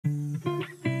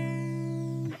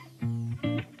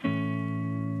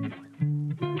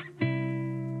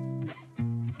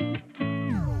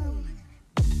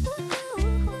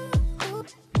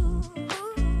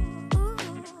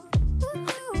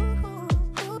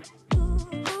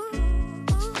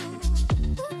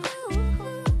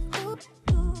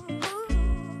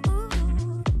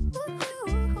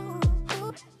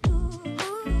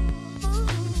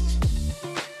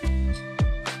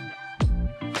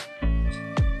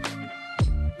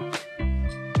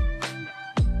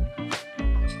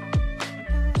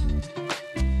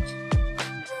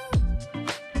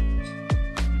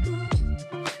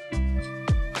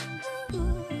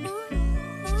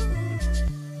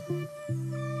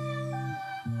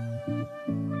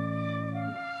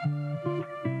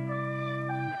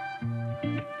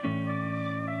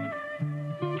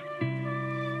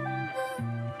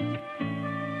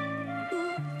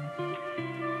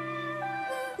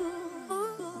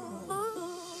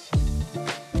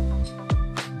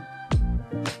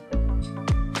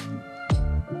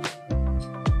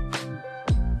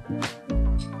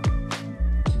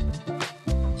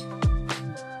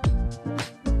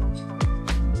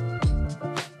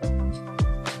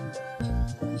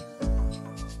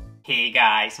Hey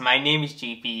guys, my name is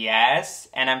G.P.S.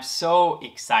 and I'm so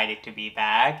excited to be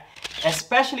back,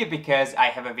 especially because I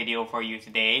have a video for you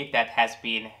today that has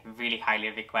been really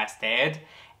highly requested.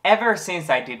 Ever since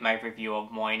I did my review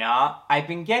of Moina, I've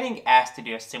been getting asked to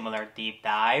do a similar deep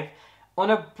dive on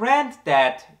a brand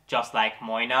that, just like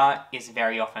Moina, is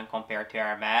very often compared to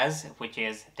Hermes, which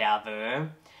is Delvaux.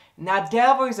 Now,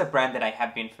 Delvaux is a brand that I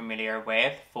have been familiar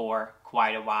with for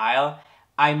quite a while.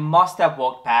 I must have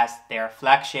walked past their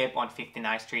flagship on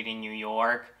 59th Street in New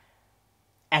York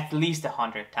at least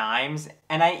 100 times,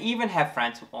 and I even have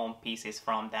friends who own pieces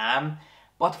from them,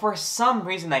 but for some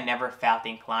reason I never felt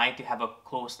inclined to have a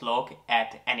close look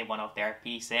at any one of their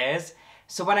pieces.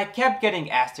 So when I kept getting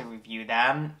asked to review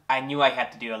them, I knew I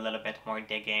had to do a little bit more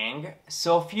digging.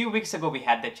 So a few weeks ago we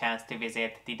had the chance to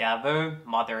visit the Delvaux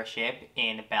mothership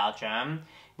in Belgium,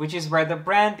 which is where the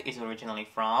brand is originally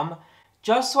from,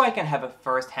 just so I can have a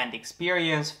first-hand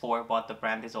experience for what the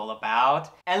brand is all about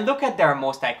and look at their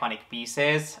most iconic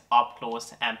pieces up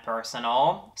close and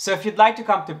personal. So if you'd like to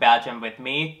come to Belgium with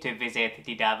me to visit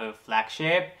the Delvaux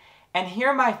flagship and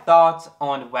hear my thoughts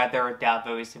on whether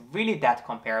Delvaux is really that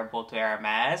comparable to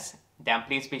Hermes, then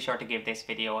please be sure to give this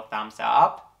video a thumbs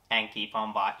up and keep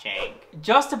on watching.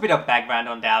 Just a bit of background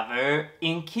on Delvaux,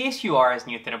 in case you are as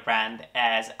new to the brand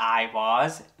as I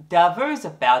was. Delvaux is a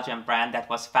Belgian brand that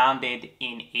was founded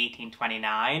in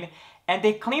 1829, and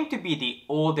they claim to be the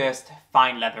oldest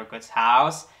fine leather goods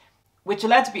house, which,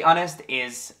 let's be honest,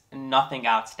 is nothing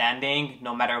outstanding,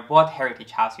 no matter what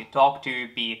heritage house you talk to,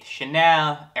 be it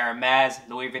Chanel, Hermes,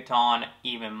 Louis Vuitton,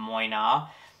 even Moina.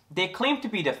 They claim to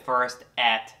be the first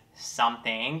at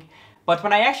something. But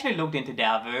when I actually looked into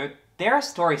Delvaux, their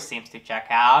story seems to check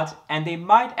out, and they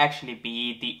might actually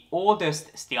be the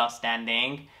oldest still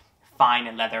standing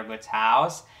fine leather goods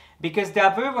house, because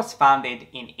Delvaux was founded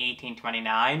in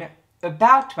 1829,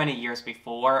 about 20 years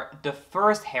before the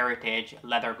first heritage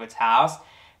leather goods house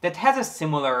that has a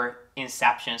similar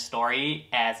inception story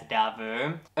as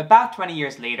Delvaux. About 20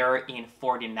 years later, in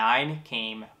 49,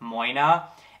 came Moina.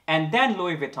 And then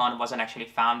Louis Vuitton wasn't actually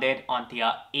founded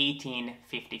until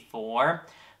 1854.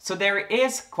 So there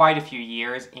is quite a few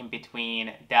years in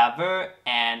between Delvaux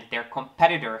and their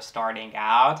competitor starting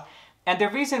out. And the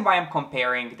reason why I'm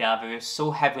comparing Delvaux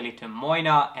so heavily to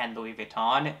Moina and Louis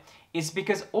Vuitton is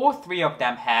because all three of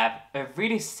them have a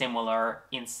really similar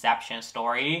inception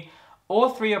story. All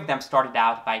three of them started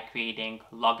out by creating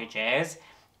luggages.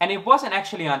 And it wasn't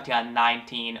actually until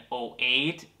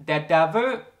 1908 that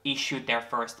Delvaux issued their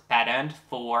first patent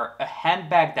for a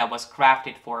handbag that was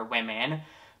crafted for women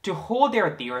to hold their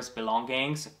dearest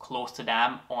belongings close to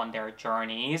them on their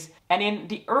journeys. And in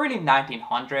the early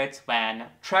 1900s, when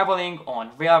traveling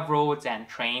on railroads and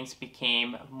trains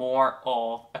became more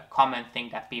of a common thing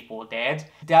that people did,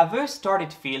 Delvaux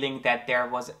started feeling that there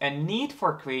was a need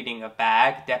for creating a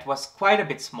bag that was quite a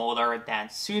bit smaller than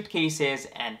suitcases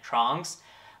and trunks,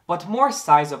 but more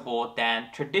sizable than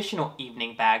traditional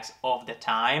evening bags of the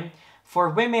time for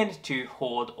women to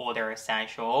hold all their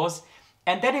essentials.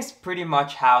 And that is pretty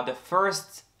much how the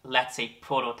first, let's say,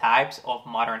 prototypes of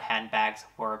modern handbags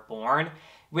were born,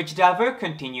 which Delvaux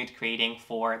continued creating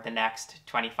for the next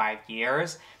 25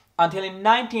 years, until in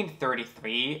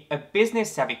 1933, a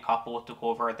business-savvy couple took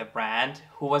over the brand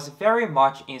who was very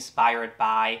much inspired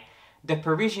by the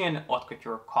Parisian haute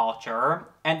couture culture,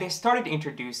 and they started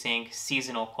introducing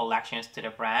seasonal collections to the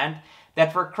brand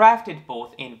that were crafted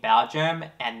both in Belgium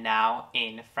and now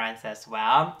in France as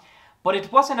well. But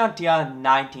it wasn't until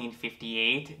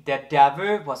 1958 that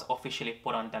Delvaux was officially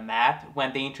put on the map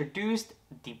when they introduced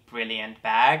the Brilliant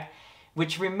bag,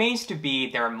 which remains to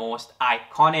be their most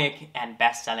iconic and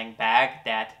best-selling bag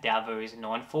that Delvaux is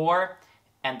known for,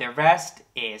 and the rest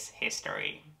is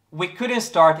history. We couldn't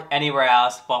start anywhere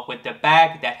else but with the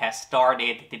bag that has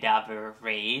started the Delvaux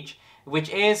rage, which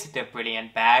is the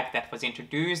Brilliant bag that was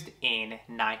introduced in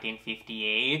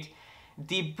 1958.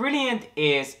 The Brilliant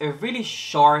is a really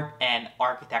sharp and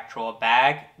architectural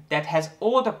bag that has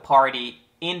all the party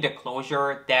in the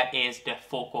closure that is the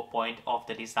focal point of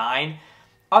the design.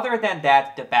 Other than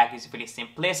that, the bag is really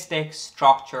simplistic,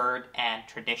 structured, and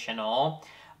traditional.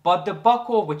 But the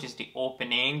buckle, which is the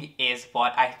opening, is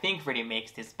what I think really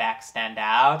makes this bag stand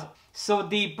out. So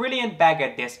the Brilliant bag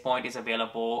at this point is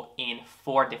available in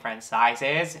 4 different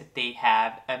sizes. They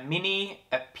have a mini,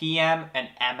 a PM, an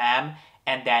MM,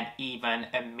 and then even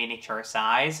a miniature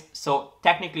size. So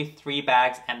technically 3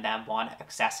 bags and then 1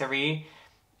 accessory,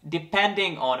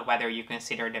 depending on whether you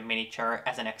consider the miniature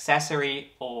as an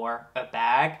accessory or a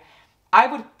bag. I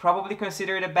would probably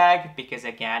consider it a bag because,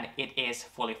 again, it is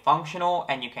fully functional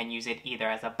and you can use it either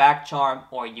as a bag charm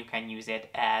or you can use it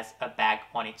as a bag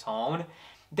on its own.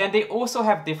 Then they also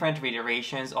have different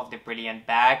iterations of the Brilliant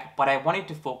bag, but I wanted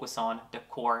to focus on the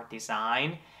core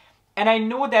design. And I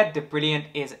know that the Brilliant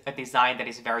is a design that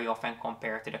is very often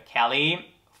compared to the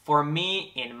Kelly. For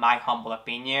me, in my humble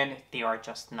opinion, they are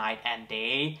just night and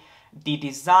day. The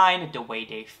design, the way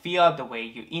they feel, the way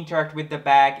you interact with the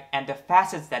bag, and the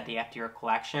facets that they add to your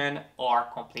collection are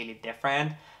completely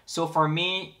different. So for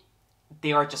me,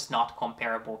 they are just not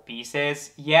comparable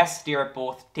pieces. Yes, they are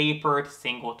both tapered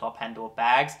single top handle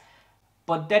bags,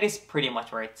 but that is pretty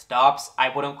much where it stops. I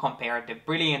wouldn't compare the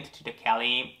Brilliant to the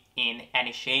Kelly in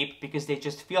any shape because they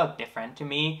just feel different to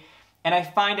me. And I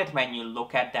find that when you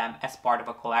look at them as part of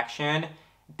a collection,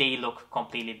 they look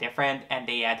completely different and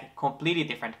they add completely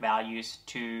different values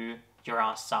to your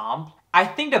ensemble. I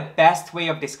think the best way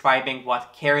of describing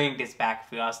what carrying this bag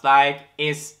feels like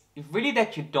is really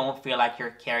that you don't feel like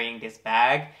you're carrying this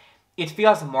bag. It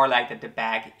feels more like that the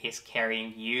bag is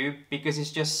carrying you because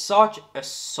it's just such a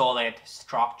solid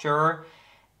structure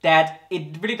that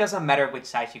it really doesn't matter which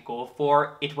size you go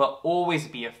for, it will always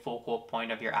be a focal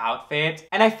point of your outfit.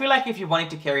 And I feel like if you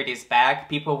wanted to carry this bag,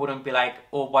 people wouldn't be like,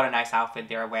 oh, what a nice outfit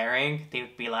they're wearing. They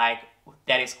would be like,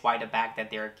 that is quite a bag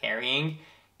that they're carrying.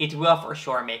 It will for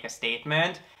sure make a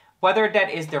statement. Whether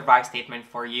that is the right statement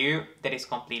for you, that is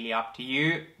completely up to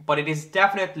you, but it is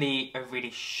definitely a really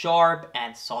sharp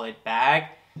and solid bag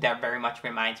that very much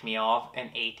reminds me of an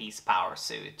 80s power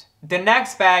suit. The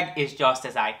next bag is just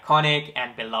as iconic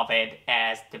and beloved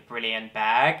as the Brilliant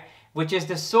bag, which is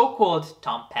the so-called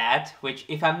Tempete, which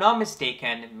if I'm not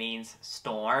mistaken means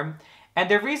storm. And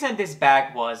the reason this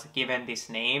bag was given this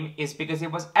name is because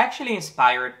it was actually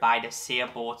inspired by the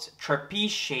sailboat's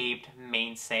trapeze-shaped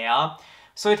mainsail.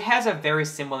 So it has a very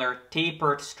similar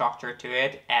tapered structure to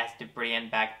it as the Brilliant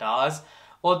bag does,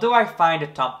 although I find the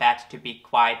Tempete to be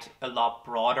quite a lot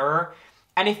broader.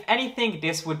 And if anything,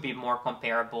 this would be more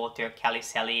comparable to a Kelly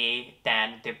Cellier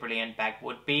than the Brilliant bag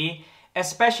would be,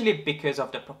 especially because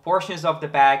of the proportions of the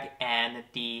bag and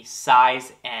the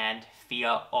size and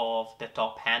feel of the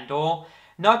top handle.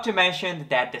 Not to mention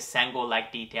that the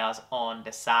Sango-like details on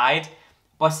the side,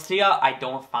 but still I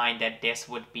don't find that this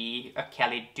would be a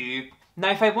Kelly dupe. Now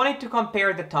if I wanted to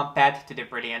compare the Tempete to the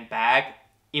Brilliant bag,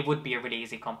 it would be a really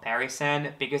easy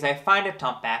comparison because I find the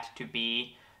Tempete to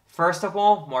be, first of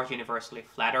all, more universally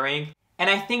flattering. And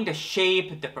I think the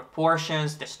shape, the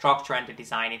proportions, the structure and the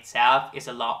design itself is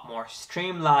a lot more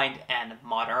streamlined and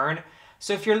modern.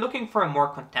 So if you're looking for a more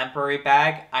contemporary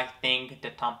bag, I think the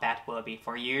Tempete will be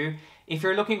for you. If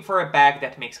you're looking for a bag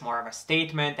that makes more of a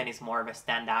statement and is more of a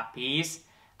standout piece,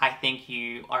 I think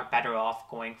you are better off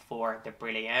going for the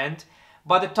Brilliant.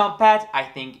 But the Tempete, I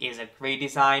think, is a great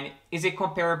design. Is it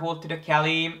comparable to the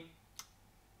Kelly?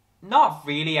 Not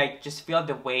really. I just feel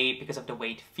the way, because of the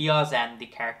way it feels and the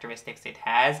characteristics it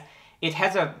has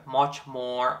a much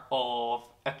more of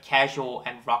a casual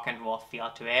and rock and roll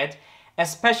feel to it,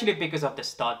 especially because of the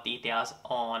stud details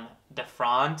on the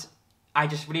front. I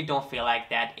just really don't feel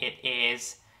like that it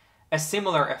is a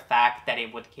similar effect that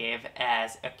it would give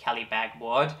as a Kelly bag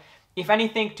would. If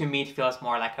anything, to me it feels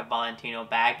more like a Valentino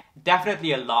bag.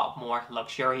 Definitely a lot more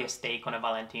luxurious take on a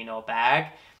Valentino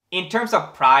bag. In terms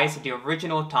of price, the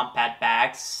original Tempete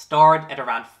bags start at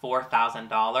around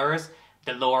 $4,000,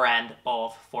 the lower end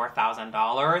of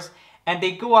 $4,000, and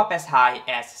they go up as high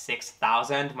as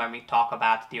 $6,000 when we talk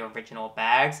about the original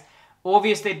bags.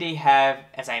 Obviously, they have,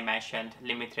 as I mentioned,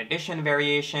 limited edition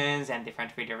variations and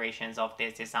different iterations of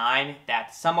this design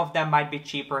that some of them might be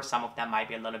cheaper, some of them might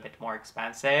be a little bit more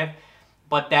expensive,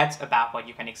 but that's about what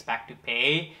you can expect to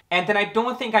pay. And then I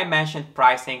don't think I mentioned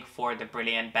pricing for the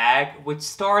Brilliant bag, which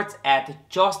starts at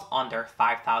just under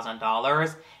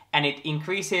 $5,000, and it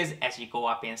increases as you go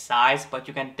up in size, but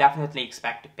you can definitely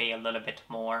expect to pay a little bit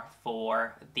more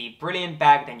for the Brilliant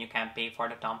bag than you can pay for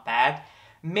the Tempete,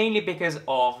 mainly because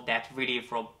of that really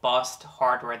robust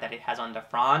hardware that it has on the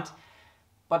front.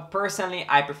 But personally,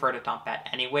 I prefer the Tempete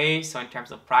anyway, so in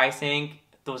terms of pricing,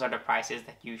 those are the prices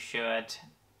that you should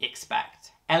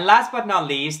expect. And last but not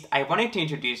least, I wanted to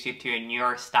introduce you to a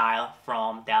newer style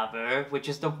from Delvaux, which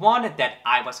is the one that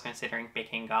I was considering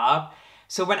picking up.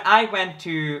 So when I went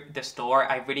to the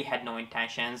store, I really had no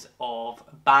intentions of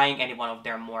buying any one of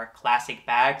their more classic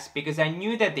bags because I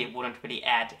knew that they wouldn't really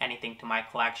add anything to my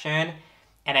collection,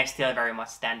 and I still very much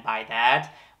stand by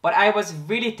that. But I was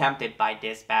really tempted by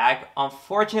this bag.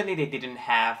 Unfortunately, they didn't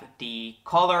have the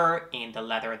color in the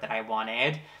leather that I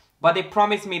wanted, but they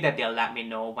promised me that they'll let me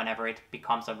know whenever it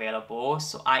becomes available.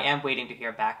 So I am waiting to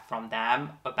hear back from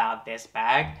them about this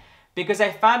bag because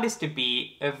I found this to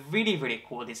be a really, really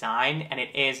cool design, and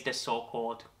it is the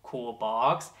so-called cool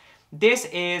box. This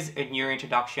is a new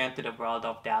introduction to the world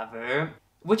of Delvaux.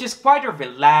 which is quite a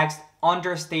relaxed,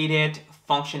 understated,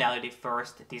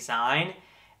 functionality-first design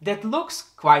that looks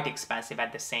quite expensive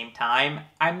at the same time.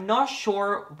 I'm not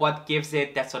sure what gives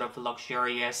it that sort of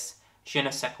luxurious je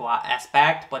ne sais quoi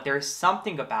aspect, but there is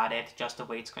something about it, just the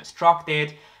way it's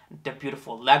constructed, the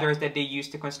beautiful leathers that they use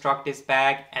to construct this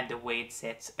bag, and the way it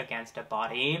sits against the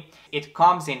body. It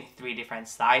comes in 3 different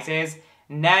sizes: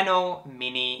 Nano,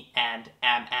 Mini, and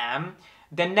MM.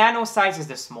 The Nano size is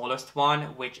the smallest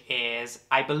one, which is,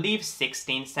 I believe,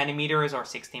 16 centimeters or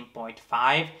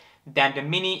 16.5. Then the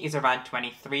Mini is around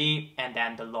 23, and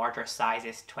then the larger size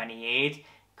is 28.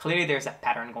 Clearly there's a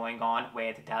pattern going on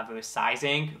with Delvaux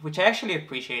sizing, which I actually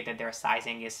appreciate that their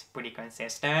sizing is pretty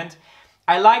consistent.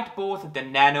 I liked both the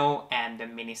Nano and the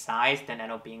Mini size, the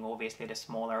Nano being obviously the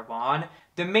smaller one.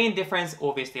 The main difference,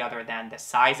 obviously other than the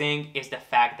sizing, is the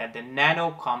fact that the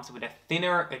Nano comes with a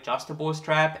thinner adjustable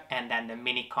strap, and then the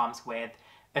Mini comes with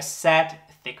a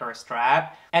set, thicker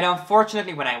strap. And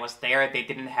unfortunately, when I was there, they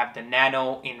didn't have the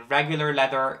Nano in regular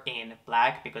leather in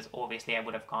black, because obviously I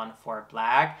would have gone for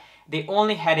black. They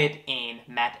only had it in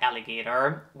matte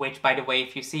alligator, which, by the way,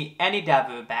 if you see any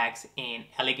Delvaux bags in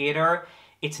alligator,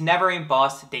 it's never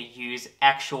embossed. They use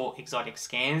actual exotic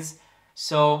skins.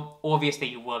 So obviously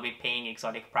you will be paying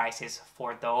exotic prices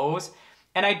for those.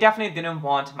 And I definitely didn't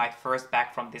want my first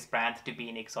bag from this brand to be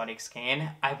an exotic skin.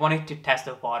 I wanted to test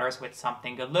the waters with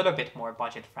something a little bit more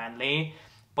budget friendly,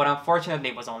 but unfortunately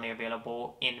it was only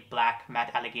available in black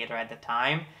matte alligator at the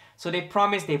time. So they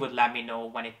promised they would let me know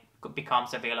when it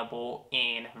becomes available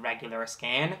in regular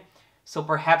skin. So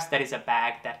perhaps that is a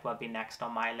bag that will be next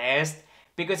on my list,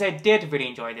 because I did really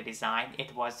enjoy the design.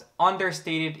 It was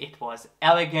understated, it was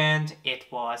elegant, it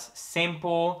was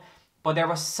simple, but there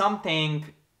was something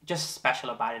just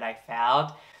special about it, I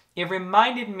felt. It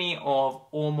reminded me of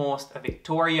almost a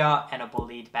Victoria and a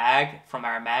Bolide bag from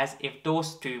Hermes. If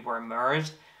those two were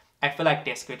merged, I feel like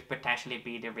this could potentially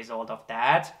be the result of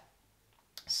that.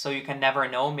 So you can never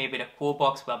know, maybe the cool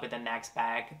box will be the next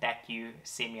bag that you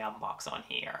see me unbox on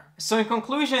here. So in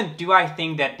conclusion, do I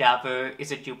think that Delvaux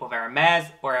is a dupe of Hermes,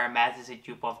 or Hermes is a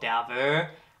dupe of Delvaux?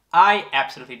 I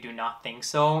absolutely do not think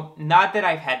so. Not that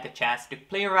I've had the chance to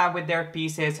play around with their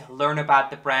pieces, learn about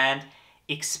the brand,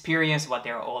 experience what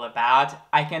they're all about.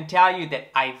 I can tell you that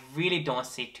I really don't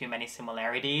see too many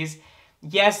similarities.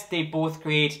 Yes, they both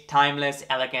create timeless,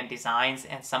 elegant designs,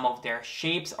 and some of their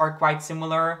shapes are quite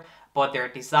similar, but their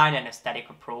design and aesthetic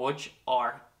approach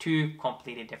are 2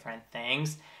 completely different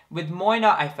things. With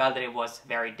Moina, I felt that it was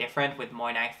very different. With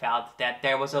Moina, I felt that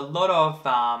there was a lot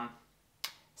of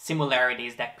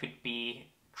similarities that could be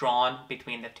drawn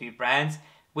between the 2 brands.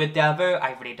 With Delvaux,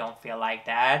 I really don't feel like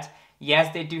that.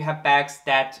 Yes, they do have bags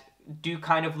that do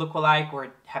kind of look alike or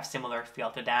have similar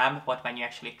feel to them, but when you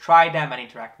actually try them and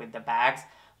interact with the bags,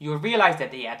 you'll realize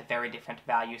that they add very different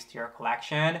values to your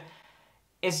collection.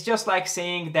 It's just like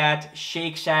saying that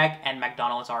Shake Shack and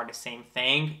McDonald's are the same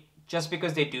thing. Just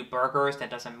because they do burgers,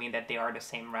 that doesn't mean that they are the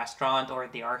same restaurant or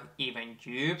they are even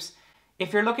dupes.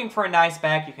 If you're looking for a nice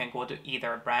bag, you can go to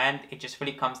either brand. It just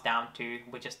really comes down to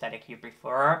which aesthetic you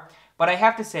prefer. But I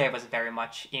have to say I was very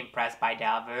much impressed by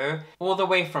Delvaux. All the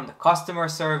way from the customer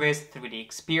service, through the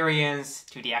experience,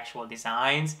 to the actual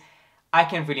designs, I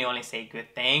can really only say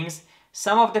good things.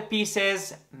 Some of the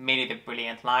pieces, mainly the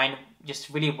Brilliant line, just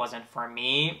really wasn't for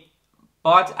me.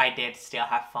 But I did still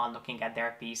have fun looking at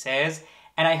their pieces.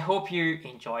 And I hope you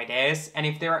enjoy this. And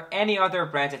if there are any other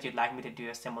brands that you'd like me to do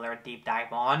a similar deep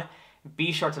dive on,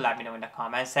 be sure to let me know in the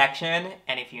comment section.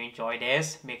 And if you enjoy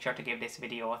this, make sure to give this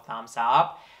video a thumbs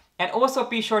up. And also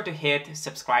be sure to hit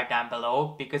subscribe down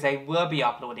below, because I will be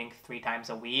uploading 3 times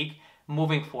a week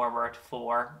moving forward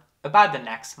for about the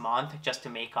next month, just to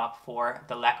make up for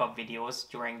the lack of videos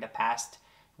during the past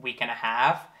week and a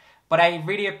half. But I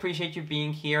really appreciate you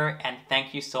being here, and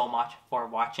thank you so much for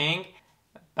watching.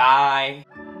 Bye!